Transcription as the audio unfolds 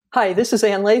Hi, this is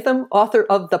Ann Latham, author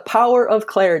of The Power of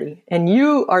Clarity, and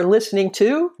you are listening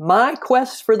to My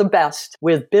Quest for the Best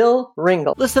with Bill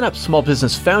Ringle. Listen up, small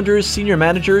business founders, senior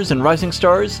managers, and rising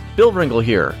stars. Bill Ringle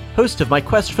here, host of My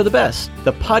Quest for the Best,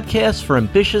 the podcast for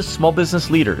ambitious small business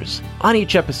leaders. On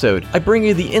each episode, I bring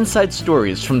you the inside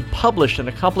stories from published and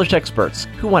accomplished experts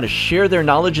who want to share their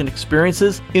knowledge and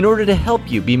experiences in order to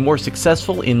help you be more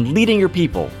successful in leading your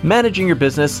people, managing your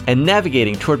business, and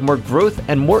navigating toward more growth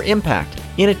and more impact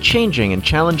in a changing and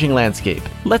challenging landscape.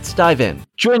 Let's dive in.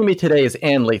 Joining me today is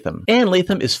Ann Latham. Ann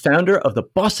Latham is founder of the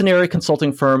Boston area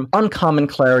consulting firm Uncommon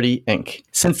Clarity, Inc.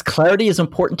 Since clarity is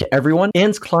important to everyone,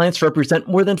 Ann's clients represent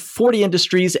more than 40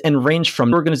 industries and range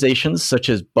from organizations such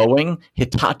as Boeing,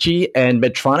 Hitachi, and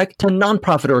Medtronic to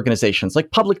nonprofit organizations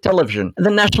like Public Television and the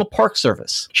National Park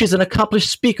Service. She's an accomplished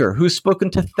speaker who's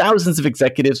spoken to thousands of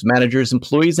executives, managers,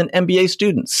 employees, and MBA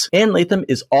students. Ann Latham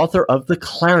is author of The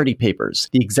Clarity Papers,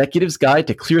 The Executive's Guide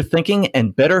to Clear Thinking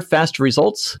and Better, Faster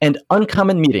Results, and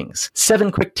Uncommon Meetings, 7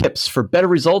 quick tips for better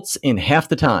results in half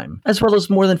the time, as well as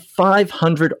more than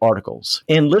 500 articles.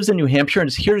 Ann lives in New Hampshire and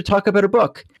is here to talk about her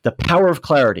book, The Power of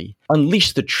Clarity,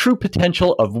 Unleash the True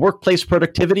Potential of Workplace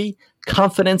Productivity,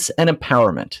 Confidence, and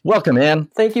Empowerment. Welcome, Ann.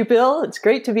 Thank you, Bill. It's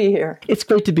great to be here. It's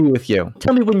great to be with you.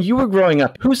 Tell me, when you were growing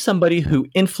up, who's somebody who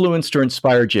influenced or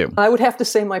inspired you? I would have to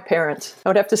say my parents. I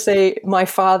would have to say my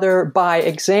father, by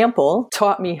example,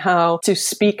 taught me how to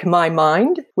speak my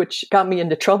mind, which got me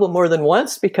into trouble more than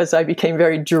once because I became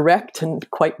very direct and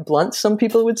quite blunt, some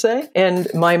people would say.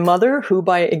 And my mother, who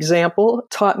by example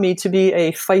taught me to be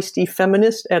a feisty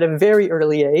feminist at a very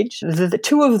early age. The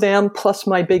two of them, plus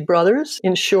my big brothers,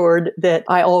 ensured that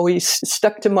I always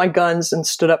stuck to my guns and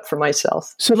stood up for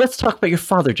myself. So let's talk about your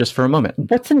father just for a moment.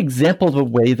 What's an example of a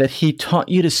way that he taught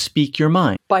you to speak your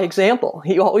mind? By example,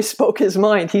 he always spoke his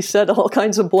mind. He said all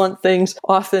kinds of blunt things,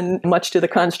 often much to the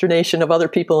consternation of other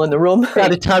people in the room.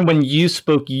 At a time when you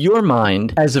spoke your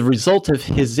mind as a result of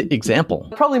his example.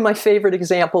 Probably my favorite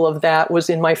example of that was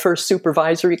in my first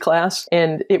supervisory class,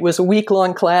 and it was a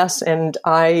week-long class, and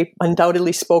I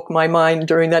undoubtedly spoke my mind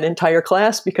during that entire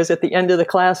class because at the end of the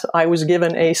class, I was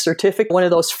given a certificate, one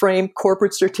of those framed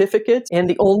corporate certificates, and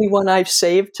the only one I've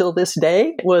saved till this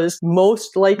day was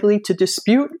most likely to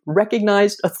dispute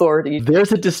recognized authority.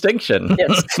 There's a distinction.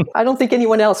 Yes. I don't think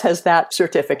anyone else has that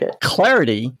certificate.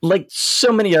 Clarity, like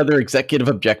so many other executive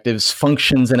objectives,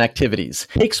 functions, and activities,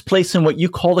 takes place in what you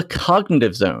call the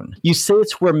cognitive zone. You say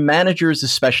it's where managers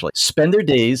especially spend their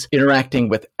days interacting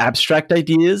with abstract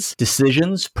ideas,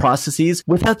 decisions, processes,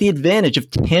 without the advantage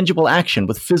of tangible action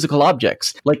with physical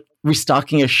objects, like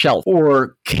restocking a shelf,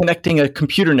 or connecting a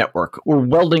computer network, or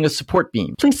welding a support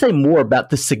beam. Please say more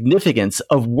about the significance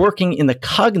of working in the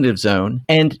cognitive zone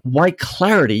and why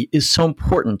clarity is so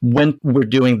important when we're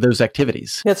doing those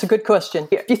activities. That's a good question.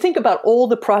 If you think about all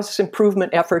the process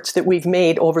improvement efforts that we've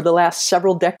made over the last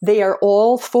several decades, they are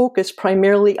all focused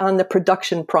primarily on the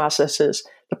production processes.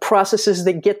 The processes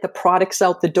that get the products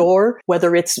out the door,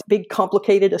 whether it's big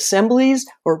complicated assemblies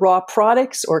or raw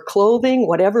products or clothing,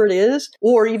 whatever it is,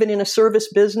 or even in a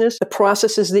service business, the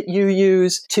processes that you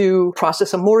use to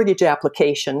process a mortgage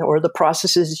application or the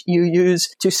processes you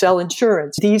use to sell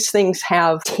insurance. These things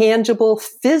have tangible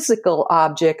physical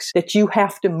objects that you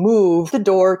have to move the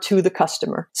door to the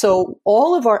customer. So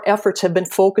all of our efforts have been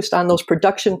focused on those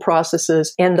production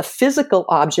processes and the physical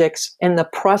objects and the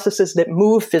processes that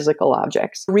move physical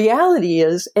objects. The reality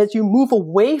is, as you move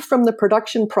away from the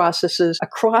production processes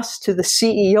across to the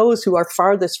CEOs who are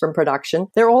farthest from production,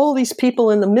 there are all these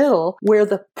people in the middle where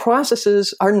the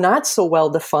processes are not so well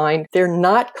defined. They're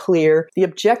not clear. The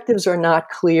objectives are not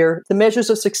clear. The measures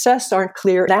of success aren't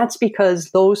clear. That's because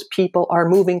those people are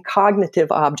moving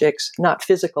cognitive objects, not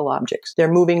physical objects.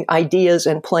 They're moving ideas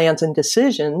and plans and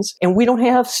decisions, and we don't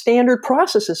have standard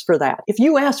processes for that. If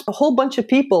you ask a whole bunch of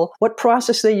people what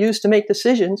process they use to make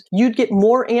decisions, you'd get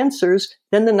more answers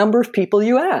than the number of people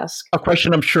you ask. A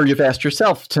question I'm sure you've asked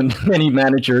yourself to many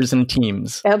managers and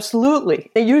teams.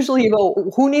 Absolutely. They usually go,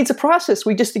 who needs a process?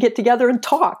 We just get together and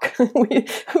talk.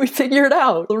 we figure it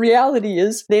out. The reality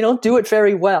is they don't do it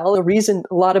very well. The reason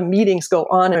a lot of meetings go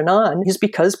on is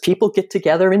because people get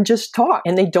together and just talk,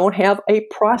 and they don't have a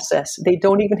process. They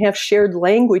don't even have shared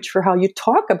language for how you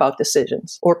talk about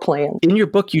decisions or plans. In your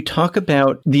book, you talk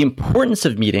about the importance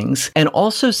of meetings and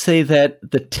also say that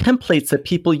the templates that that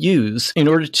people use in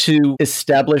order to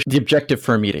establish the objective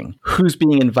for a meeting. Who's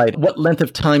being invited? What length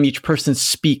of time each person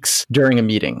speaks during a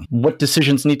meeting? What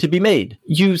decisions need to be made?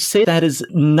 You say that is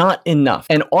not enough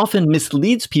and often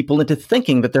misleads people into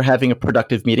thinking that they're having a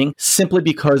productive meeting simply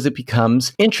because it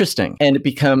becomes interesting and it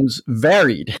becomes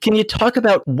varied. Can you talk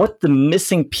about what the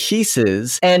missing piece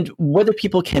is and whether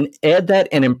people can add that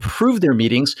and improve their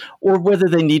meetings, or whether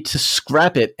they need to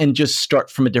scrap it and just start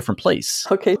from a different place?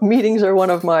 Okay, meetings are one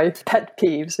of my pet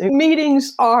peeves.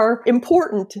 Meetings are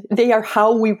important. They are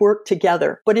how we work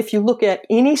together. But if you look at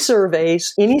any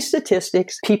surveys, any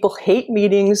statistics, people hate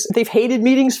meetings. They've hated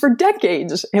meetings for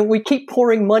decades, and we keep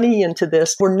pouring money into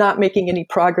this. We're not making any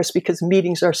progress because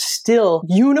meetings are still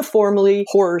uniformly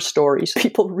horror stories.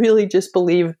 People really just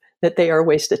believe that they are a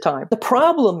waste of time. The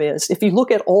problem is, if you look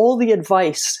at all the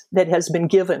advice that has been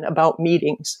given about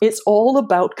meetings, it's all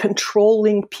about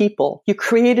controlling people. You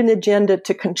create an agenda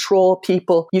to control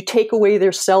people. You take away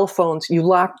their cell phones. You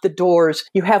lock the doors.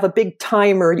 You have a big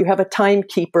timer. You have a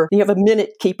timekeeper. You have a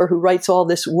minute keeper who writes all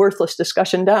this worthless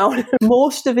discussion down.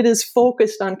 Most of it is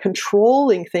focused on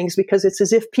controlling things because it's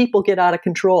as if people get out of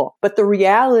control. But the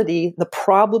reality, the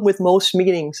problem with most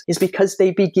meetings is because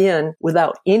they begin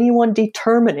without anyone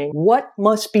determining what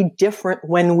must be different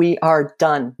when we are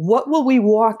done. What will we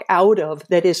walk out of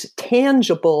that is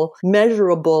tangible,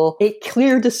 measurable, a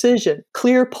clear decision,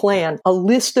 clear plan, a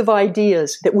list of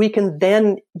ideas that we can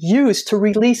then use to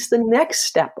release the next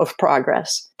step of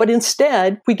progress. But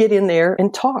instead, we get in there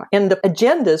and talk. And the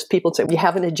agendas, people say, we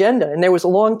have an agenda. And there was a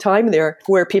long time there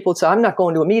where people say, I'm not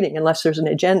going to a meeting unless there's an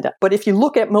agenda. But if you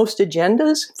look at most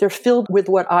agendas, they're filled with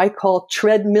what I call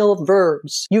treadmill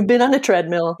verbs. You've been on a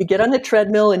treadmill. You get on the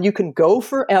treadmill and you can go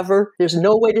forever. There's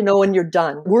no way to know when you're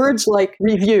done. Words like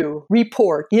review,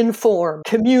 report, inform,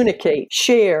 communicate,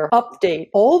 share, update,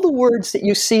 all the words that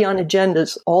you see on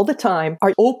agendas all the time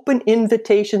are open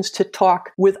invitations to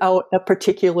talk without a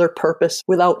particular purpose,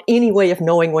 without any way of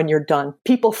knowing when you're done.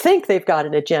 People think they've got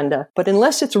an agenda, but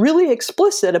unless it's really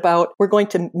explicit about we're going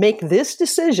to make this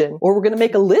decision, or we're going to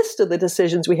make a list of the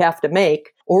decisions we have to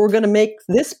make, or we're going to make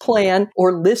this plan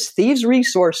or list these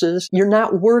resources, you're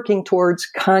not working towards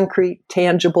concrete,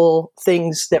 tangible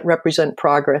things that represent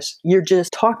progress. You're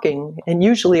just talking, and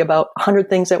usually about 100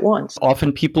 things at once.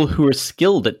 Often people who are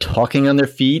skilled at talking on their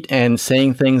feet and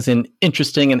saying things in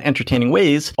interesting and entertaining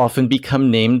ways often become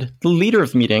named the leader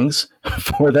of meetings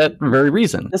for that very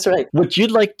reason. That's right. What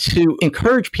you'd like to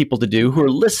encourage people to do who are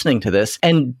listening to this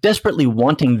and desperately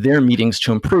wanting their meetings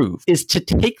to improve is to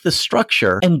take the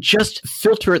structure and just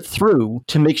filter it through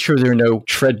to make sure there are no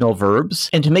treadmill verbs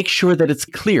and to make sure that it's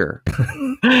clear.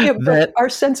 But our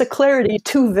sense of clarity is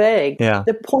too vague. Yeah.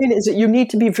 The point is that you need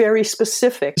to be very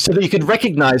specific. So that you could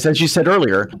recognize, as you said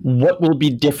earlier, what will be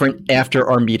different after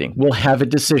our meeting. We'll have a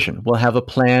decision, we'll have a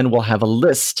plan, we'll have a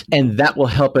list, and that will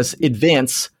help us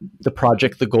advance the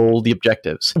project, the goal, the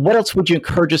objectives. What else would you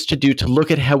encourage us to do to look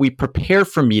at how we prepare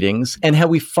for meetings and how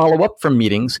we follow up from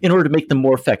meetings in order to make them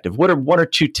more effective? What are one or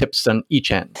two tips on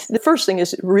each end? The first thing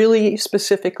is really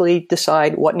specifically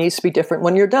decide what needs to be different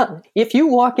when you're done. If you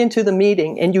walk into the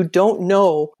meeting and you don't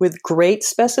know with great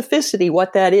specificity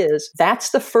what that is,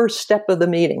 that's the first step of the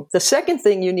meeting. The second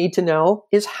thing you need to know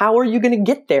is how are you going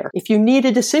to get there? If you need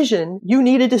a decision, you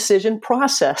need a decision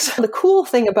process. The cool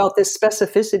thing about this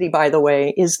specificity, by the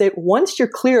way, is that once you're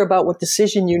clear about what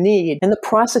decision you need and the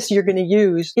process you're going to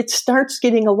use, it starts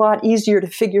getting a lot easier to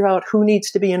figure out who needs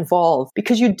to be involved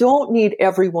because you don't need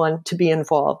everyone to be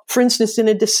involved. For instance, in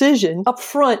a decision, up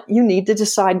front, you need to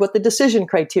decide what the decision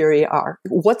criteria are.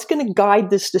 What's going to guide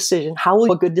this decision? How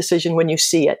will a good decision when you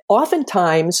see it?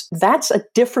 Oftentimes, that's a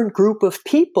different group of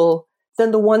people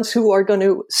than the ones who are going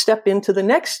to step into the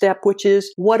next step, which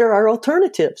is what are our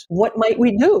alternatives? What might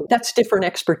we do? That's different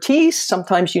expertise.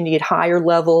 Sometimes you need higher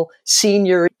level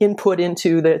senior input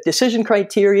into the decision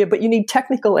criteria, but you need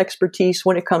technical expertise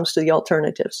when it comes to the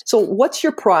alternatives. So what's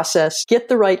your process? Get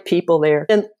the right people there.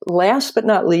 And last but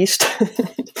not least,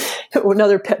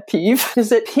 another pet peeve is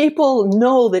that people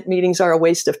know that meetings are a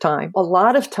waste of time. A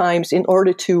lot of times, in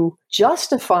order to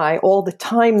justify all the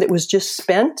time that was just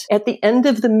spent, at the end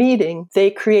of the meeting,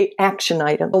 they create action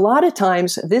items. A lot of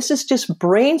times, this is just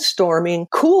brainstorming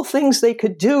cool things they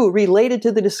could do related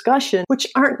to the discussion, which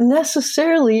aren't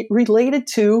necessarily related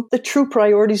to the true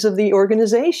priorities of the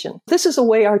organization. This is a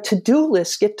way our to-do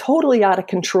lists get totally out of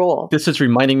control. This is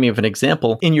reminding me of an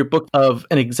example in your book of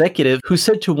an executive who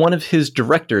said to one of his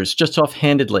directors, just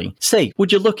offhandedly, say,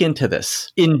 would you look into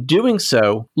this? In doing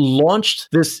so, launched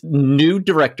this new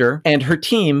director and her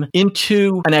team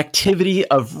into an activity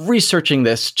of researching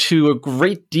this to a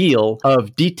great deal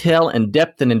of detail and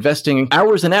depth and investing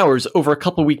hours and hours over a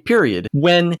couple-week period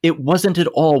when it wasn't at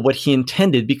all what he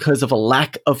intended because of a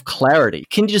lack of clarity.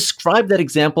 Can you describe that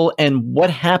example and what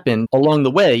happened along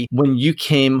the way when you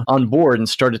came on board and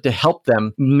started to help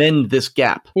them mend this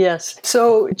gap? Yes.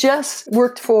 So Jess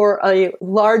worked for a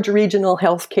large regional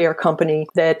healthcare company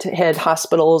that had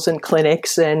hospitals and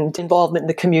clinics and involvement in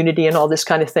the community and all this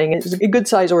kind of thing. It was a good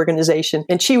size organization.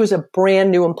 And she was a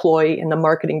brand new employee and the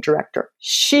marketing director.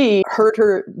 She heard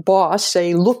her boss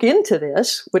say, look into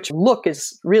this, which look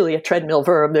is really a treadmill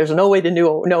verb. There's no way to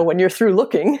know when you're through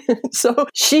looking. So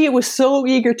she was so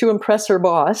eager to impress her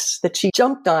boss that she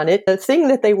jumped on it. The thing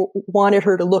that they wanted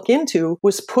her to look into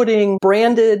was putting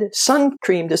branded sun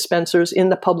cream dispensers in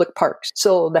the public parks.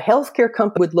 So the healthcare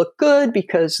company would look good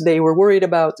because they were worried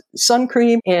about sun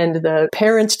cream, and the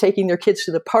parents taking their kids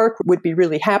to the park would be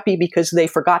really happy because they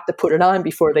forgot to put it on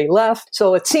before they left.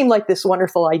 So it seemed like this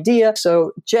wonderful idea.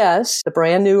 So Jess, the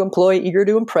brand new employee eager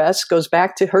to impress, goes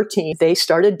back to her team. They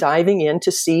started diving in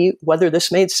to see whether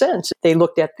this made sense. They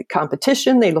looked at the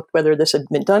competition. They looked whether this had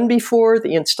been done before,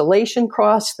 the installation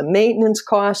costs, the maintenance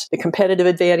costs, the competitive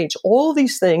advantage, all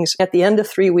these things. At the end of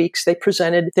 3 weeks, they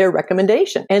presented their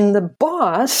recommendation. And the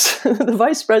boss, the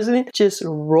vice president, just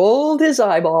rolled his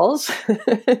eyeballs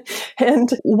and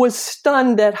was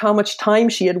stunned at how much time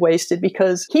she had wasted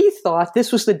because he thought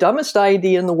this was the dumbest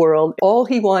idea in the world. All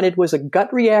he wanted was a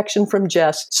gut reaction from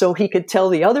Jess so he could tell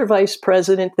the other vice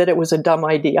president that it was a dumb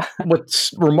idea.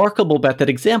 What's remarkable about that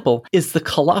example is the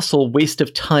colossal waste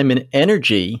of time and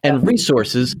energy and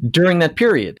resources during that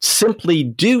period, simply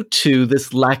due to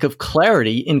this lack of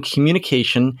clarity in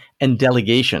communication and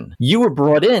delegation. You were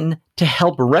brought in to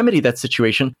help remedy that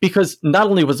situation because not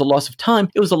only was a loss of time,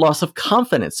 it was a loss of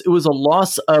confidence. It was a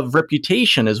loss of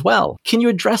reputation as well. Can you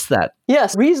address that?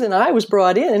 Yes. The reason I was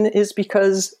brought in is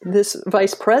because this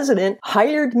vice president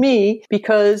hired me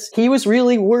because he was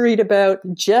really worried about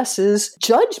Jess's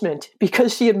judgment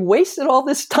because she had wasted all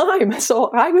this time. So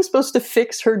I was supposed to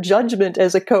fix her judgment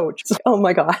as a coach. Oh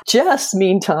my God. Jess,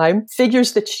 meantime,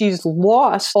 figures that she's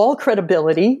lost all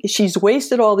credibility. She's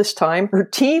wasted all this time. Her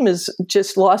team has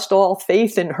just lost all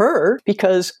faith in her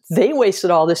because they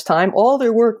wasted all this time. All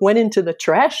their work went into the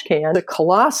trash can. A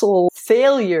colossal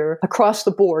failure across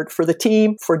the board for the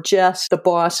team, for Jess, the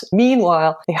boss.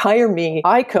 Meanwhile, they hire me.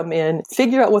 I come in,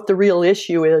 figure out what the real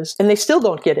issue is, and they still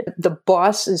don't get it. The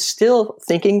boss is still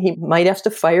thinking he might have to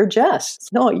fire Jess.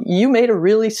 No, you made a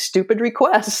really stupid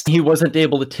request. He wasn't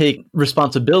able to take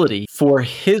responsibility for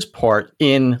his part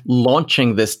in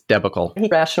launching this debacle. He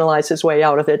rationalized his way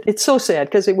out of it. It's so sad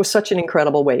because it was such an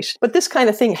incredible waste. But this kind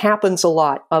of thing happens a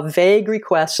lot. A vague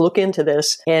request, look into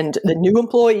this, and the new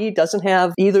employee doesn't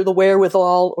have either the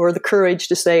wherewithal or the courage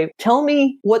to say, tell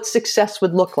me what success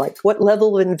would look like. What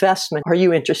level of investment are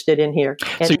you interested in here?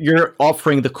 And so you're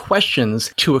offering the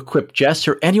questions to equip Jess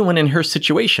or anyone in her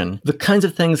situation, the kinds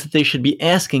of things that they should be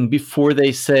asking before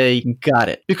they say, got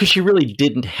it, because she really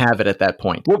didn't have it at that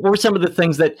point. What were some of the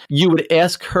things that you would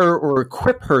ask her or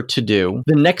equip her to do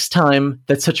the next time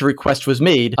that such a request was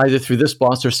made, either through this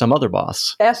boss or some other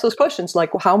boss? Ask those questions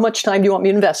like, well, how much time do you want me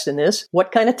to invest in this?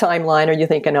 What kind of timeline are you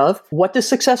thinking of? What does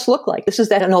success look like? This is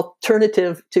that an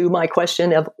alternative to my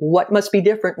question of what must be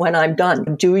different when I'm done?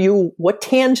 What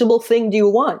tangible thing do you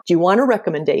want? Do you want a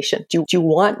recommendation? Do you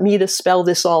want me to spell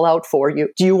this all out for you?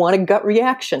 Do you want a gut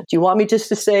reaction? Do you want me just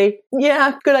to say,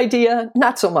 yeah, good idea,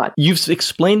 not so much? You've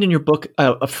explained in your book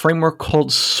a framework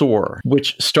called SOAR,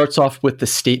 which starts off with the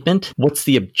statement. What's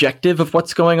the objective of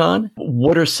what's going on?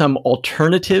 What are some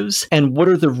alternatives? And what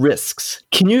are the risks?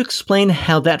 Can you explain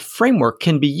how that framework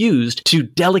can be used to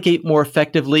delegate more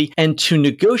effectively and to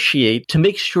negotiate to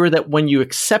make sure that when you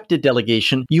accept a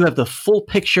delegation, you have the full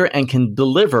picture and can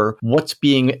deliver what's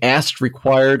being asked,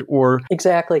 required, or...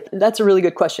 Exactly. That's a really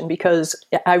good question because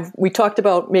we talked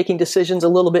about making decisions a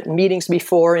little bit in meetings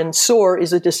before, and SOAR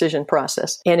is a decision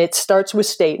process. And it starts with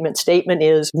statement. Statement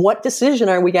is, what decision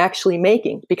are we actually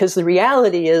making? Because the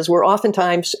reality is we're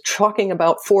oftentimes talking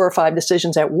about 4 or 5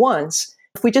 decisions at once.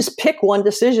 If we just pick one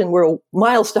decision, we're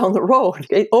miles down the road.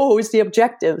 O is the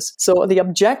objectives. So the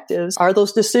objectives are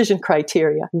those decision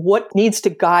criteria. What needs to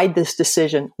guide this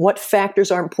decision? What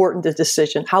factors are important to the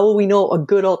decision? How will we know a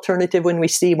good alternative when we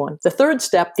see one? The third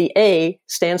step, the A,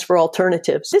 stands for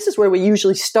alternatives. This is where we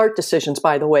usually start decisions,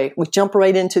 by the way. We jump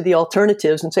right into the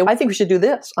alternatives and say, I think we should do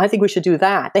this. I think we should do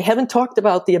that. They haven't talked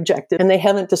about the objective and they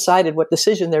haven't decided what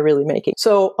decision they're really making.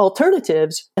 So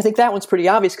alternatives, I think that one's pretty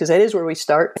obvious because that is where we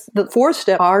start. The fourth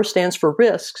step, R, stands for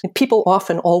risks. And people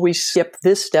often always skip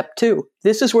this step too.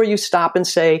 This is where you stop and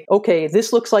say, okay,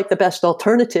 this looks like the best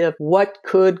alternative. What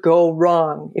could go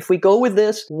wrong? If we go with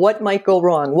this, what might go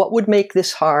wrong? What would make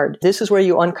this hard? This is where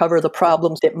you uncover the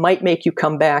problems that might make you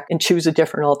come back and choose a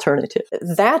different alternative.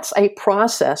 That's a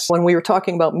process. When we were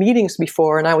talking about meetings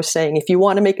before, and I was saying, if you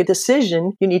want to make a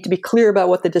decision, you need to be clear about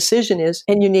what the decision is,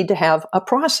 and you need to have a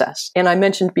process. And I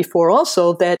mentioned before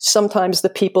also that sometimes the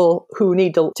people who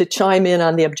need to chime in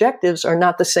on the objectives are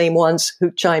not the same ones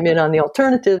who chime in on the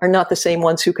alternative, are not the same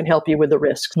ones who can help you with the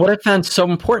risks. What I found so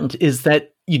important is that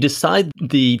you decide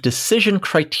the decision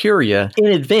criteria in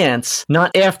advance,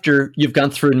 not after you've gone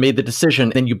through and made the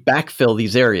decision, and you backfill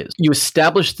these areas. You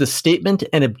establish the statement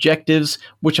and objectives,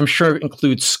 which I'm sure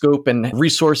includes scope and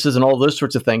resources and all those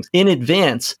sorts of things, in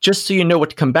advance, just so you know what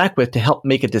to come back with to help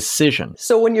make a decision.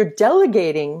 So when you're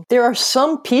delegating, there are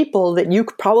some people that you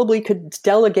probably could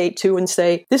delegate to and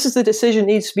say, this is the decision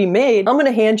that needs to be made. I'm going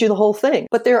to hand you the whole thing.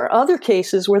 But there are other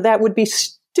cases where that would be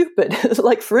stupid.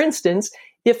 Like, for instance,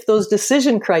 if those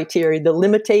decision criteria, the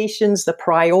limitations, the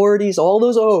priorities, all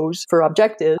those O's for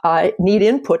objective, need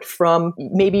input from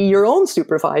maybe your own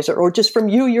supervisor or just from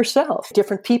you yourself.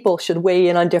 Different people should weigh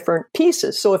in on different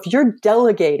pieces. So if you're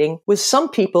delegating with some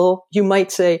people, you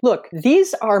might say, look,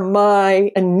 these are my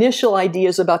initial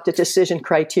ideas about the decision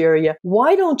criteria.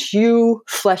 Why don't you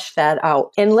flesh that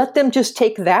out and let them just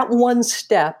take that one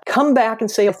step, come back and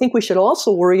say, I think we should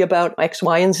also worry about X,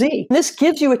 Y, and Z. And this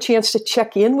gives you a chance to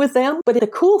check in with them, but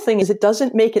the cool thing is it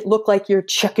doesn't make it look like you're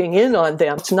checking in on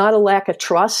them. It's not a lack of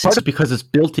trust. Part of because it's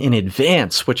built in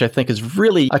advance, which I think is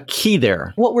really a key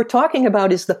there. What we're talking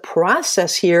about is the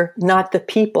process here, not the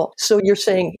people. So you're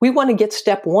saying we want to get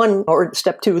step one or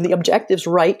step two, the objectives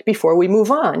right before we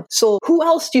move on. So who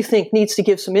else do you think needs to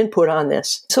give some input on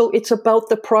this? So it's about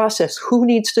the process. Who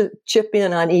needs to chip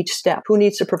in on each step? Who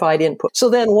needs to provide input? So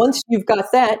then once you've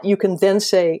got that, you can then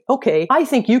say, okay, I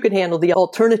think you can handle the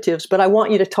alternatives, but I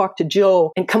want you to talk to Joe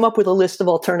and come up with a list of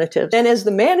alternatives. And as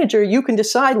the manager, you can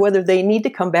decide whether they need to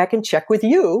come back and check with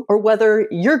you or whether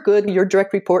you're good, your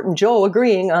direct report and Joe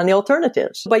agreeing on the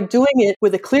alternatives. By doing it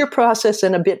with a clear process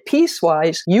and a bit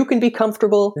piecewise, you can be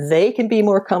comfortable. They can be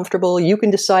more comfortable. You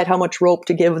can decide how much rope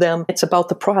to give them. It's about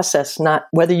the process, not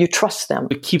whether you trust them.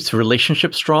 It keeps the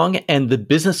relationship strong and the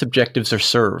business objectives are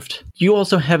served. You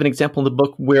also have an example in the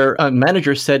book where a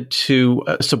manager said to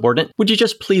a subordinate, would you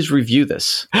just please review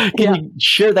this? Can you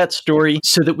share that story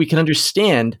so that we can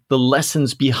understand the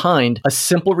lessons behind a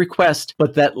simple request,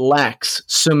 but that lacks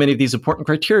so many of these important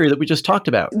criteria that we just talked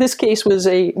about? This case was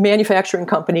a manufacturing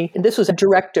company. This was a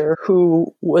director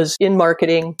who was in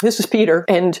marketing. This is Peter.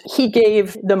 And he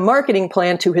gave the marketing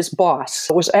plan to his boss.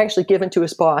 It was actually given to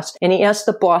his boss. And he asked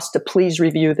the boss to please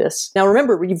review this. Now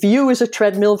remember, review is a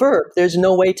treadmill verb. There's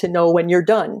no way to know when you're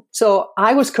done. So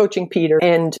I was coaching Peter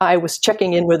and I was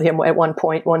checking in with him at one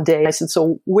point one day. I said,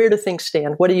 so where do things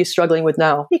stand? What are you struggling with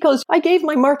now? He goes, I gave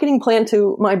my marketing plan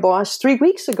to my boss 3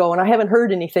 weeks ago and I haven't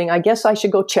heard anything. I guess I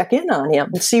should go check in on him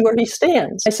and see where he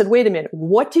stands. I said, wait a minute.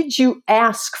 What did you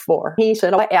ask for? He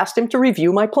said, I asked him to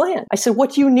review my plan. I said,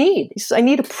 what do you need? He said, I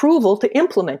need approval to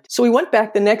implement. So we went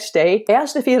back the next day,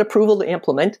 asked if he had approval to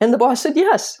implement, and the boss said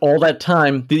yes. All that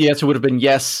time, the answer would have been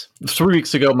yes 3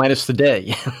 weeks ago minus the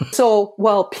day. So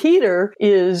while Peter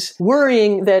is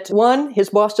worrying that, one, his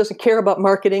boss doesn't care about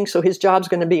marketing, so his job's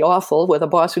going to be awful with a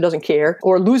boss who doesn't care,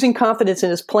 or losing confidence in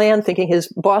his plan, thinking his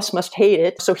boss must hate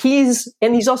it. So he's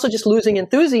also just losing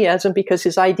enthusiasm because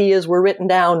his ideas were written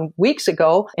down weeks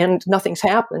ago and nothing's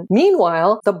happened.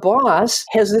 Meanwhile, the boss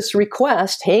has this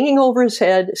request hanging over his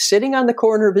head, sitting on the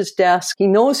corner of his desk. He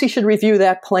knows he should review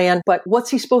that plan, but what's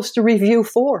he supposed to review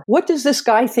for? What does this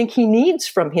guy think he needs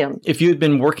from him? If you had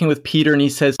been working with Peter and he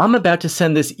says, I'm about to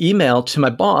send this email to my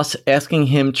boss asking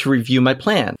him to review my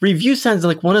plan. Review sounds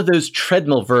like one of those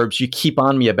treadmill verbs you keep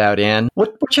on me about, Anne.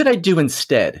 What should I do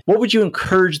instead? What would you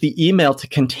encourage the email to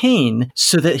contain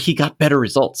so that he got better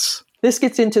results? This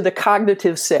gets into the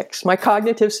cognitive 6. My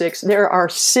cognitive 6, there are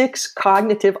 6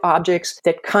 cognitive objects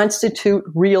that constitute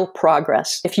real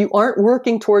progress. If you aren't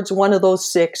working towards one of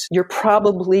those 6, you're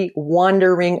probably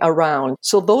wandering around.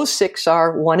 So those 6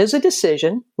 are, 1 is a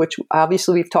decision, which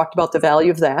obviously we've talked about the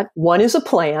value of that. 1 is a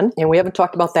plan, and we haven't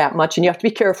talked about that much, and you have to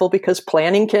be careful because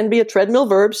planning can be a treadmill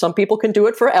verb. Some people can do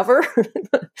it forever,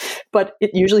 but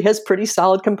it usually has pretty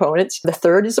solid components. The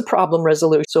 3rd is a problem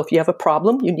resolution. So if you have a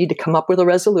problem, you need to come up with a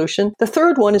resolution. The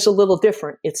 3rd one is a little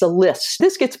different. It's a list.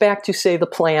 This gets back to, say, the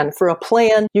plan. For a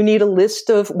plan, you need a list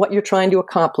of what you're trying to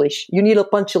accomplish. You need a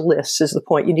bunch of lists is the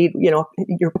point. You need,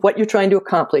 what you're trying to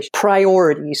accomplish,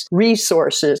 priorities,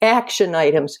 resources, action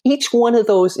items. Each one of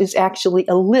those is actually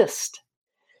a list.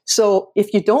 So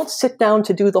if you don't sit down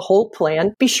to do the whole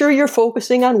plan, be sure you're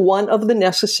focusing on one of the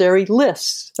necessary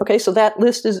lists. Okay, so that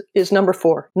list is number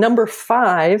 4. Number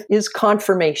 5 is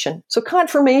confirmation. So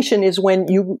confirmation is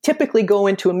when you typically go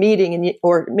into a meeting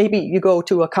or maybe you go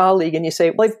to a colleague and you say,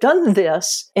 well, I've done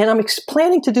this and I'm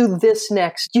planning to do this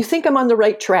next. Do you think I'm on the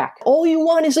right track? All you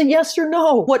want is a yes or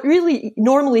no. What really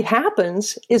normally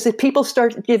happens is that people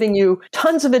start giving you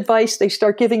tons of advice. They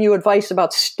start giving you advice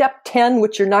about step 10,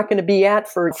 which you're not going to be at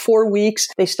for 4 weeks.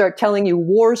 They start telling you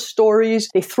war stories.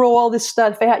 They throw all this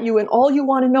stuff at you. And all you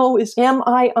want to know is, am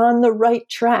I on the right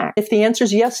track? If the answer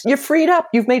is yes, you're freed up.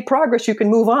 You've made progress. You can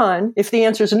move on. If the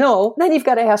answer is no, then you've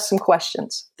got to ask some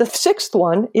questions. The 6th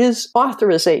one is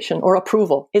authorization or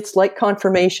approval. It's like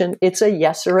confirmation. It's a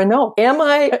yes or a no. Am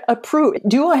I approved?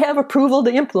 Do I have approval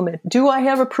to implement? Do I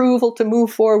have approval to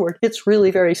move forward? It's really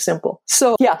very simple.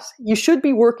 So yes, you should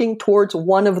be working towards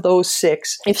one of those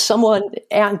 6. If someone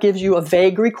gives you a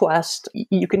vague request,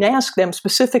 you can ask them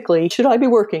specifically, should I be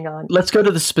working on? Let's go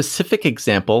to the specific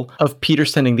example of Peter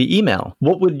sending the email.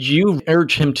 What would you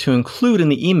urge him to include in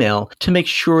the email to make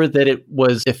sure that it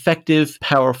was effective,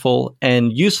 powerful,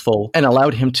 and useful and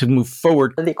allowed him to move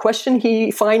forward? The question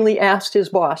he finally asked his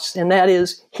boss, and that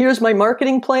is, here's my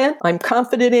marketing plan. I'm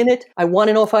confident in it. I want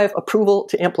to know if I have approval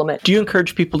to implement. Do you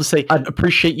encourage people to say, I'd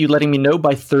appreciate you letting me know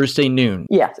by Thursday noon?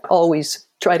 Yeah, always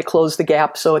try to close the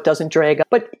gap so it doesn't drag up.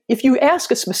 But if you ask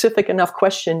a specific enough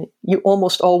question, you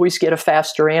almost always get a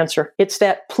faster answer. It's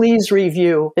that please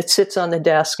review that sits on the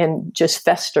desk and just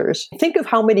festers. Think of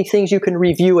how many things you can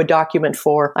review a document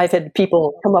for. I've had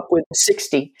people come up with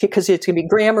 60 because it's going to be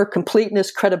grammar, completeness,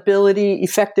 credibility,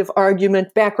 effective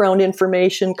argument, background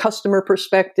information, customer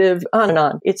perspective, on and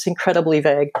on. It's incredibly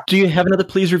vague. Do you have another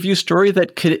please review story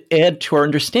that could add to our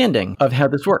understanding of how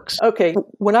this works? Okay.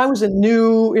 When I was a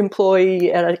new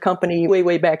employee at a company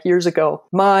way back years ago,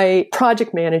 my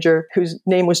project manager, whose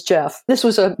name was Jeff, this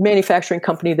was a manufacturing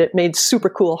company that made super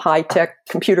cool high-tech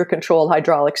computer-controlled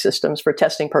hydraulic systems for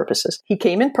testing purposes. He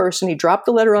came in person, he dropped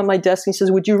the letter on my desk, and he says,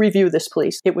 would you review this,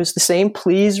 please? It was the same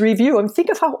please review. I mean, think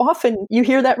of how often you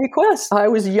hear that request. I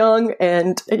was young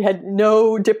and it had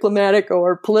no diplomatic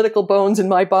or political bones in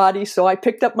my body, so I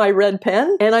picked up my red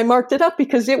pen and I marked it up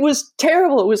because it was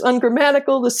terrible. It was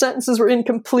ungrammatical, the sentences were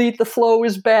incomplete, the flow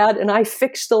was bad, and I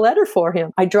fixed the letter for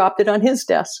him. I dropped it on his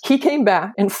desk. He came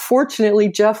back, and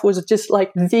fortunately, Jeff was just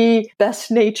like the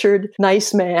best-natured,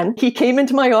 nice man. He came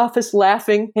into my office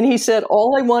laughing, and he said,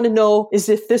 all I want to know is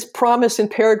if this promise in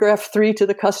paragraph 3 to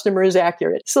the customer is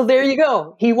accurate. So there you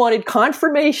go. He wanted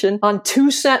confirmation on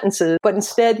 2 sentences, but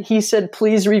instead he said,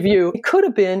 please review. It could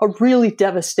have been a really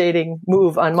devastating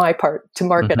move on my part to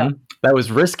mark it up. That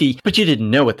was risky, but you didn't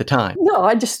know at the time. No,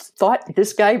 I just thought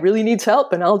this guy really needs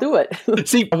help and I'll do it.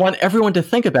 See, I want everyone to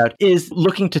think about is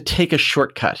looking to take a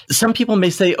shortcut. Some people may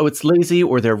say, oh, it's lazy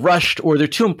or they're rushed or they're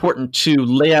too important to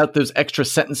lay out those extra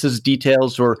sentences,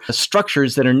 details, or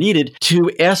structures that are needed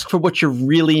to ask for what you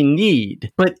really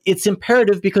need. But it's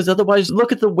imperative because otherwise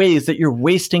look at the ways that you're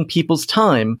wasting people's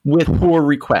time with poor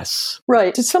requests.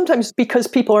 Right. It's sometimes because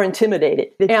people are intimidated.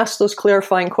 They ask those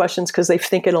clarifying questions because they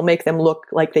think it'll make them look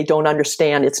like they don't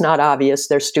understand. It's not obvious.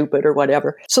 They're stupid or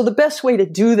whatever. So the best way to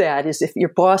do that is if your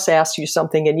boss asks you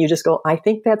something and you just go, I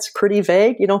think that's pretty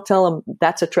vague. You don't tell them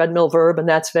that's a treadmill verb and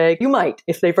that's vague. You might.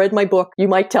 If they've read my book, you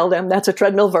might tell them that's a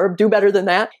treadmill verb. Do better than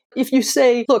that. If you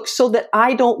say, look, so that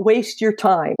I don't waste your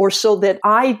time, or so that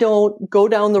I don't go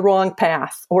down the wrong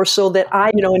path, or so that I,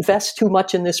 invest too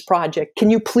much in this project, can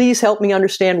you please help me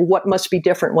understand what must be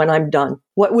different when I'm done?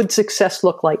 What would success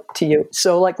look like to you?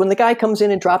 So like when the guy comes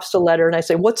in and drops the letter and I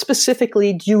say, what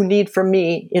specifically do you need from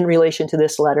me in relation to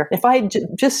this letter? If I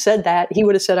just said that, he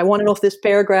would have said, I want to know if this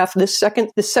paragraph, this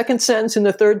second sentence in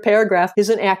the 3rd paragraph is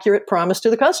an accurate promise to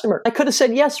the customer. I could have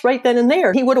said yes right then and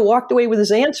there. He would have walked away with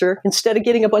his answer instead of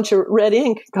getting a bunch bunch of red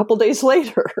ink a couple days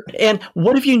later. And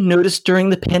what have you noticed during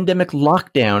the pandemic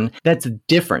lockdown that's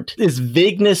different? Is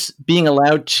vagueness being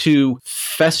allowed to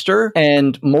fester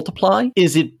and multiply?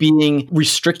 Is it being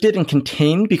restricted and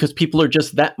contained because people are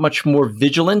just that much more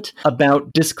vigilant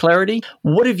about disclarity?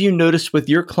 What have you noticed with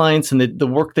your clients and the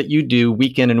work that you do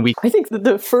week in and week out? I think that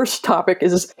the first topic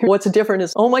is what's different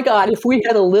is, oh my God, if we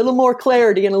had a little more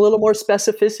clarity and a little more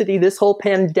specificity, this whole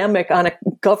pandemic on a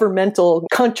governmental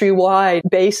countrywide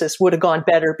basis would have gone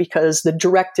better because the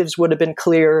directives would have been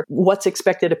clear. What's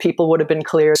expected of people would have been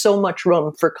clear. So much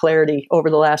room for clarity over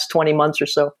the last 20 months or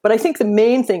so. But I think the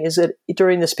main thing is that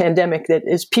during this pandemic that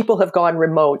is people have gone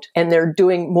remote and they're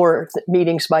doing more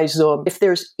meetings by Zoom. If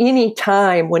there's any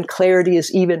time when clarity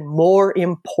is even more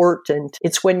important,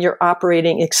 it's when you're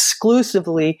operating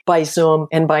exclusively by Zoom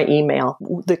and by email.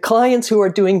 The clients who are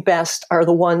doing best are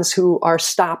the ones who are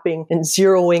stopping and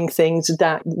zeroing things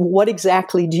down. What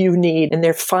exactly do you need? And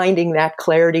they're finding that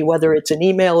clarity, whether it's an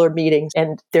email or meetings,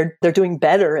 and they're doing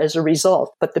better as a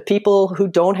result. But the people who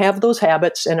don't have those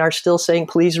habits and are still saying,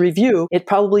 please review, it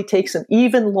probably takes them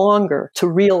even longer to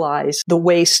realize the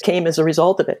waste came as a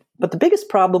result of it. But the biggest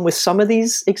problem with some of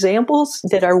these examples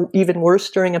that are even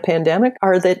worse during a pandemic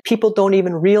are that people don't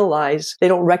even realize, they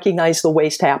don't recognize the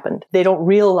waste happened. They don't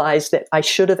realize that I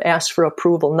should have asked for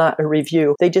approval, not a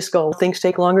review. They just go, things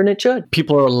take longer than it should.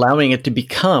 People are allowing it to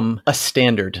become a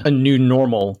standard, a new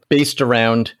normal based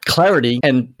around clarity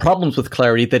and problems with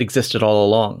clarity that existed all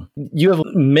along. You have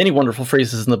many wonderful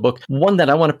phrases in the book. One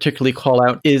that I want to particularly call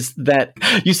out is that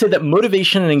you say that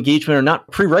motivation and engagement are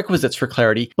not prerequisites for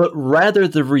clarity, but rather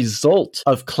the result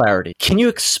of clarity. Can you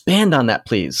expand on that,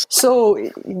 please? So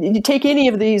you take any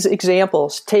of these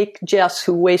examples. Take Jess,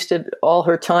 who wasted all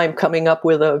her time coming up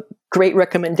with a great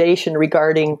recommendation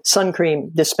regarding sun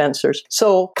cream dispensers.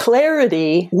 So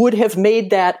clarity would have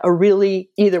made that a really,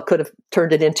 either could have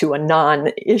turned it into a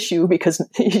non-issue because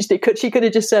she could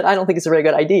have just said, I don't think it's a very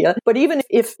good idea. But even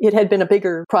if it had been a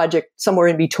bigger project somewhere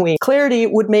in between, clarity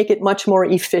would make it much more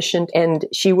efficient and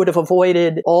she would have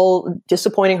avoided all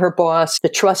disappointing her boss, the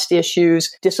trust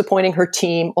issues, disappointing her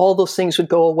team, all those things would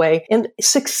go away. And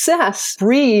success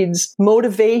breeds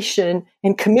motivation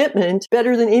and commitment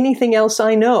better than anything else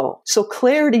I know. So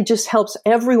clarity just helps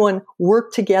everyone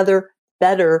work together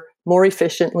better, more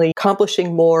efficiently,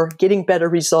 accomplishing more, getting better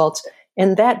results.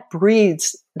 And that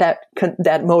breeds that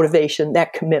motivation,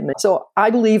 that commitment. So I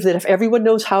believe that if everyone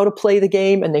knows how to play the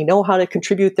game and they know how to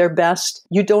contribute their best,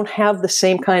 you don't have the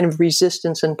same kind of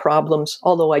resistance and problems,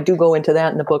 although I do go into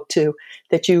that in the book too,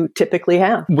 that you typically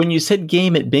have. When you said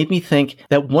game, it made me think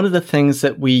that one of the things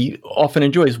that we often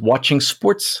enjoy is watching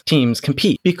sports teams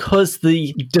compete because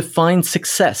the defined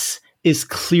success is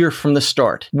clear from the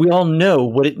start. We all know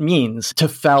what it means to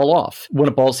foul off when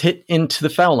a ball's hit into the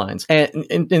foul lines and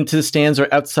into the stands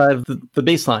or outside of the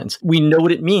baselines. We know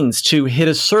what it means to hit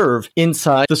a serve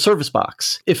inside the service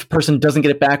box. If a person doesn't get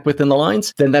it back within the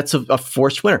lines, then that's a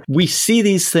forced winner. We see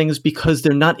these things because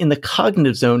they're not in the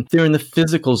cognitive zone, they're in the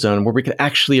physical zone where we can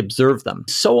actually observe them.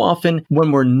 So often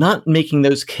when we're not making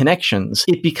those connections,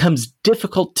 it becomes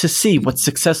difficult to see what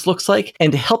success looks like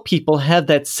and to help people have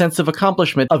that sense of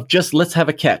accomplishment of just let's have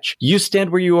a catch. You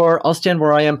stand where you are, I'll stand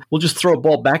where I am. We'll just throw a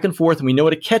ball back and forth and we know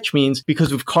what a catch means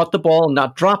because we've caught the ball and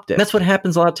not dropped it. And that's what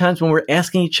happens a lot of times when we're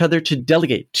asking each other to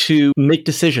delegate, to make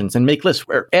decisions and make lists.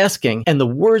 We're asking and the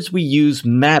words we use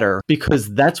matter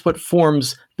because that's what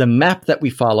forms the map that we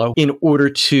follow in order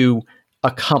to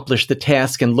accomplish the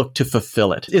task and look to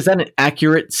fulfill it. Is that an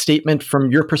accurate statement from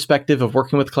your perspective of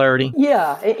working with clarity?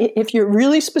 Yeah. If you're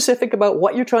really specific about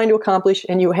what you're trying to accomplish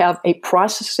and you have a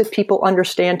process that people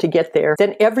understand to get there,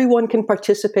 then everyone can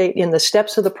participate in the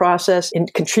steps of the process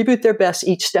and contribute their best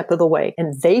each step of the way.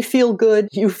 And they feel good,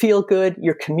 you feel good,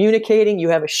 you're communicating, you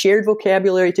have a shared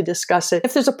vocabulary to discuss it.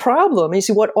 If there's a problem, you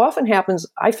see what often happens,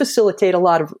 I facilitate a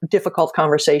lot of difficult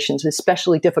conversations,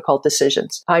 especially difficult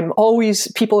decisions.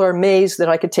 People are amazed that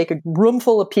I could take a room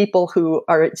full of people who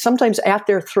are sometimes at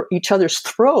their each other's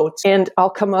throats, and I'll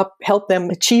come up, help them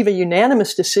achieve a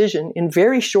unanimous decision in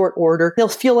very short order. They'll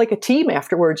feel like a team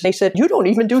afterwards. They said, you don't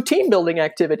even do team building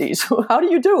activities. How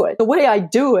do you do it? The way I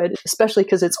do it, especially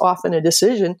because it's often a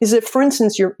decision, is that, for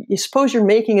instance, you suppose you're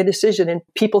making a decision and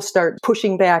people start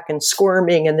pushing back and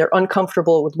squirming and they're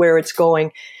uncomfortable with where it's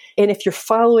going. And if you're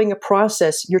following a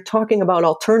process, you're talking about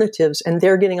alternatives and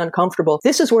they're getting uncomfortable.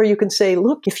 This is where you can say,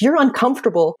 look, if you're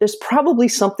uncomfortable, there's probably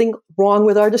something wrong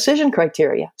with our decision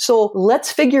criteria. So let's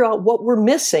figure out what we're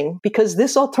missing because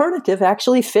this alternative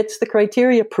actually fits the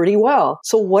criteria pretty well.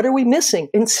 So what are we missing?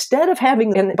 Instead of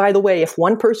having, and by the way, if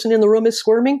one person in the room is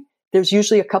squirming, there's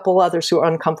usually a couple others who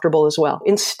are uncomfortable as well.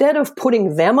 Instead of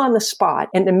putting them on the spot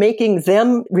and making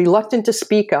them reluctant to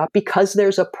speak up because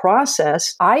there's a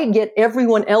process, I get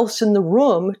everyone else in the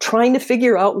room trying to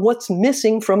figure out what's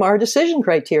missing from our decision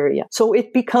criteria. So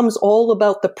it becomes all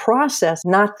about the process,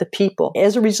 not the people.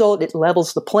 As a result, it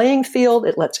levels the playing field.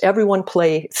 It lets everyone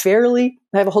play fairly.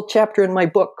 I have a whole chapter in my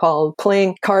book called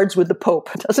Playing Cards with the Pope.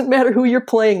 It doesn't matter who you're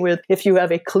playing with if you have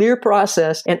a clear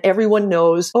process and everyone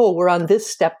knows, oh, we're on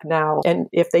this step now. And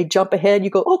if they jump ahead, you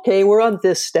go, okay, we're on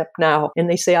this step now. And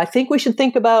they say, I think we should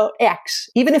think about X.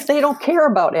 Even if they don't care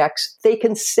about X, they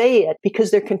can say it because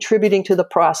they're contributing to the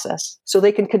process. So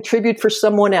they can contribute for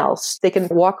someone else. They can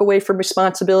walk away from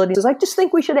responsibilities. I just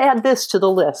think we should add this to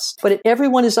the list. But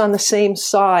everyone is on the same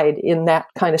side in that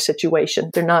kind of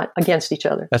situation. They're not against each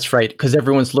other. That's right, because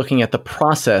everyone's looking at the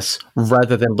process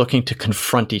rather than looking to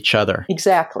confront each other.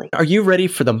 Exactly. Are you ready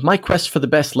for the My Quest for the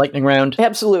Best lightning round?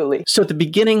 Absolutely. So at the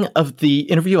beginning of the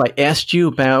interview, I asked you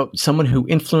about someone who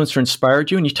influenced or inspired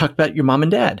you, and you talked about your mom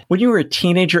and dad. When you were a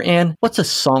teenager, Ann, what's a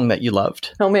song that you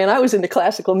loved? Oh man, I was into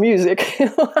classical music.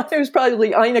 It was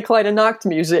probably Eine kleine Nacht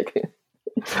music.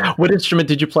 What instrument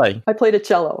did you play? I played a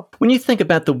cello. When you think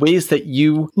about the ways that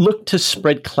you look to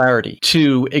spread clarity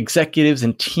to executives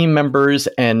and team members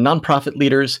and nonprofit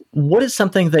leaders, what is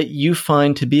something that you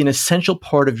find to be an essential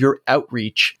part of your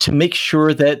outreach to make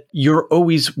sure that you're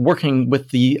always working with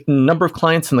the number of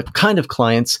clients and the kind of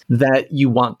clients that you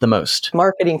want the most?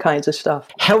 Marketing kinds of stuff.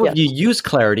 How have you used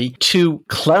clarity to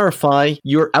clarify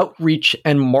your outreach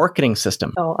and marketing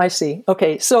system? Oh, I see.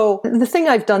 Okay, so the thing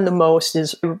I've done the most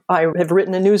is I have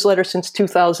written a newsletter since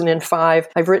 2005.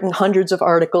 I've written hundreds of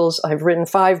articles. I've written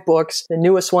 5 books. The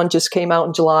newest one just came out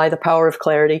in July, The Power of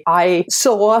Clarity.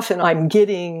 So often I'm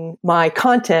getting my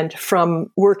content from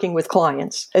working with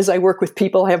clients. As I work with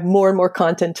people, I have more and more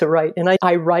content to write. And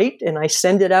I write and I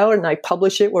send it out and I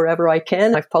publish it wherever I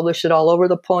can. I've published it all over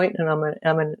the point, and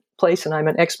I'm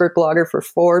an expert blogger for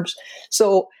Forbes.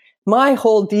 So my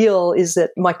whole deal is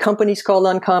that my company's called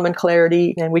Uncommon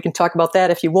Clarity, and we can talk about that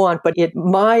if you want, but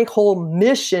my whole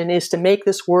mission is to make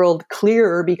this world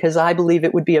clearer because I believe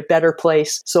it would be a better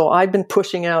place. So I've been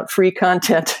pushing out free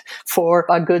content for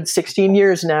a good 16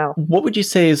 years now. What would you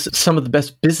say is some of the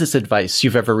best business advice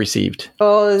you've ever received?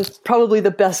 Oh, probably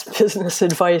the best business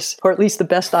advice, or at least the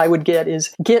best I would get,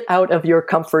 is get out of your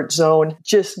comfort zone.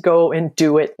 Just go and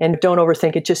do it. And don't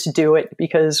overthink it, just do it.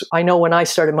 Because I know when I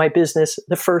started my business,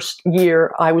 the first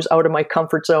year I was out of my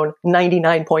comfort zone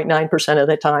 99.9% of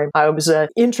the time. I was an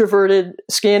introverted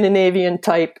Scandinavian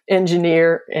type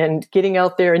engineer, and getting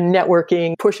out there and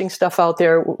networking, pushing stuff out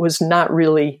there was not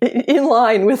really in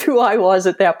line with who I was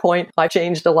at that point. I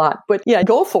changed a lot. But yeah,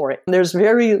 go for it. There's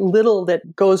very little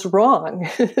that goes wrong.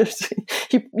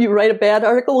 You write a bad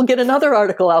article, we'll get another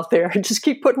article out there. Just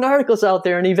keep putting articles out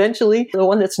there. And eventually the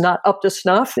one that's not up to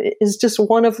snuff is just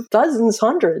one of dozens,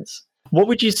 hundreds. What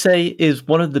would you say is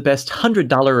one of the best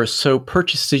 $100 or so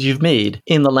purchases you've made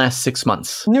in the last 6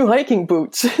 months? New hiking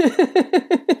boots.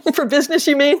 For business,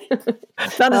 you mean?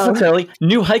 Not necessarily.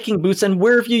 New hiking boots, and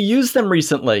where have you used them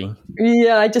recently?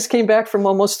 Yeah, I just came back from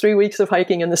almost 3 weeks of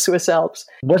hiking in the Swiss Alps.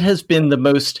 What has been the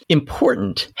most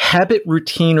important habit,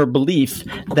 routine, or belief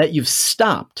that you've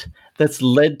stopped that's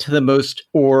led to the most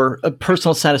or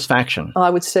personal satisfaction? I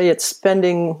would say it's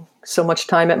spending so much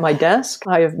time at my desk.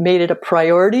 I have made it a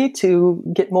priority to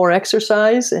get more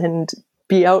exercise and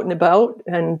be out and about,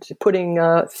 and putting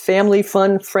family,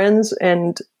 fun, friends,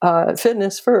 and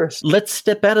fitness first. Let's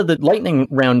step out of the lightning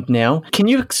round now. Can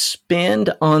you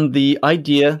expand on the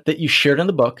idea that you shared in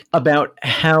the book about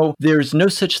how there's no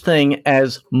such thing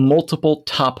as multiple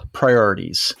top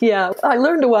priorities? Yeah, I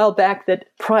learned a while back that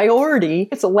priority,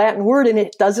 it's a Latin word and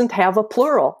it doesn't have a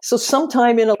plural. So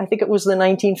sometime I think it was the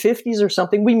 1950s or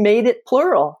something, we made it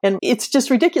plural. And it's just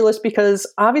ridiculous because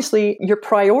obviously your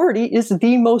priority is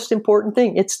the most important thing.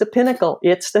 It's the pinnacle.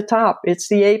 It's the top. It's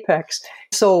the apex.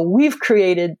 So we've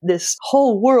created this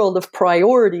whole world of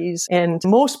priorities, and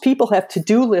most people have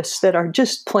to-do lists that are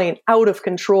just plain out of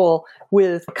control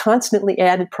with constantly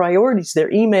added priorities.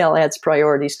 Their email adds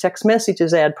priorities, text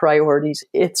messages add priorities.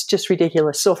 It's just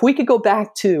ridiculous. So if we could go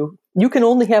back to, you can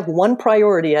only have one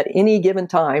priority at any given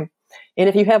time. And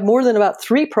if you have more than about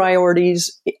 3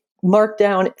 priorities marked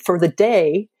down for the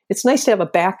day, it's nice to have a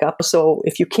backup. So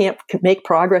if you can't make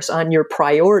progress on your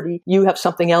priority, you have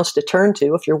something else to turn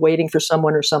to if you're waiting for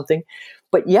someone or something.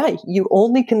 But yeah, you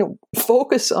only can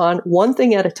focus on one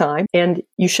thing at a time, and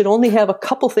you should only have a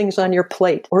couple things on your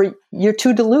plate, or you're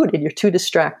too diluted, you're too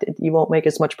distracted. You won't make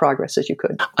as much progress as you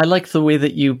could. I like the way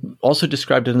that you also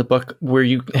described it in the book, where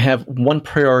you have one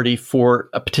priority for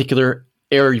a particular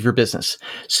area of your business.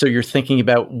 So you're thinking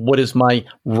about, what is my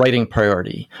writing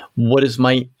priority? What is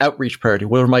my outreach priority?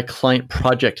 What are my client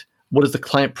project? What is the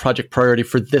client project priority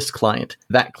for this client,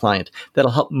 that client? That'll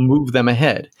help move them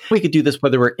ahead. We could do this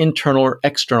whether we're internal or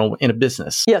external in a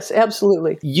business. Yes,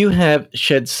 absolutely. You have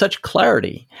shed such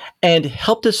clarity and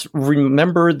helped us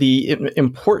remember the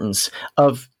importance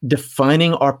of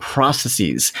defining our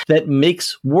processes that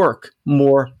makes work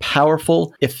more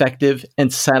powerful, effective,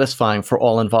 and satisfying for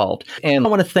all involved. And I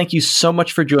want to thank you so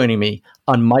much for joining me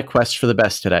on my quest for the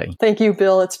best today. Thank you,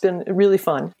 Bill. It's been really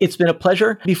fun. It's been a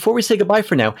pleasure. Before we say goodbye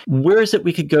for now, where is it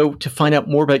we could go to find out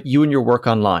more about you and your work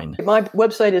online? My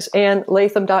website is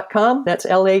annelatham.com. That's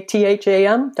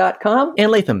LATHAM.com.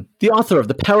 Ann Latham, the author of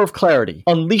The Power of Clarity,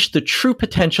 Unleash the True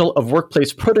Potential of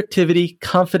Workplace Productivity,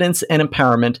 Confidence, and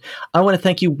Empowerment. I want to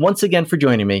thank you once again for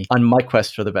joining me on my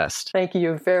quest for the best. Thank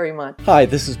you very much. Hi,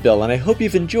 this is Bill, and I hope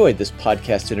you've enjoyed this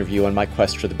podcast interview on my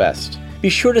quest for the best. Be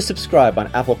sure to subscribe on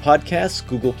Apple Podcasts,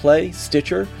 Google Play,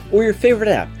 Stitcher, or your favorite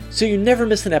app so you never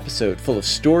miss an episode full of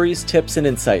stories, tips, and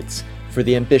insights for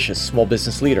the ambitious small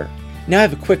business leader. Now I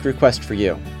have a quick request for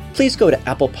you. Please go to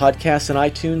Apple Podcasts and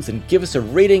iTunes and give us a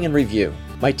rating and review.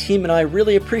 My team and I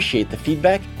really appreciate the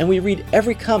feedback, and we read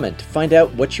every comment to find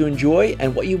out what you enjoy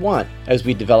and what you want as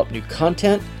we develop new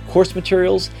content, course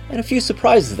materials, and a few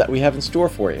surprises that we have in store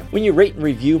for you. When you rate and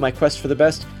review My Quest for the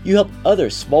Best, you help other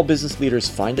small business leaders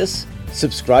find us,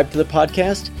 subscribe to the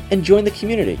podcast, and join the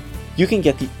community. You can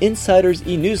get the Insiders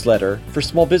e-newsletter for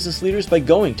small business leaders by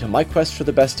going to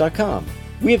myquestforthebest.com.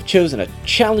 We have chosen a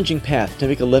challenging path to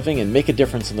make a living and make a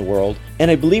difference in the world,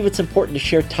 and I believe it's important to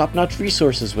share top-notch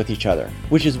resources with each other,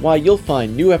 which is why you'll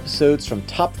find new episodes from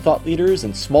top thought leaders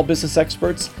and small business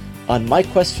experts on My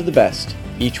Quest for the Best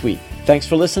each week. Thanks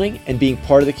for listening and being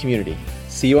part of the community.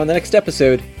 See you on the next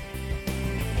episode.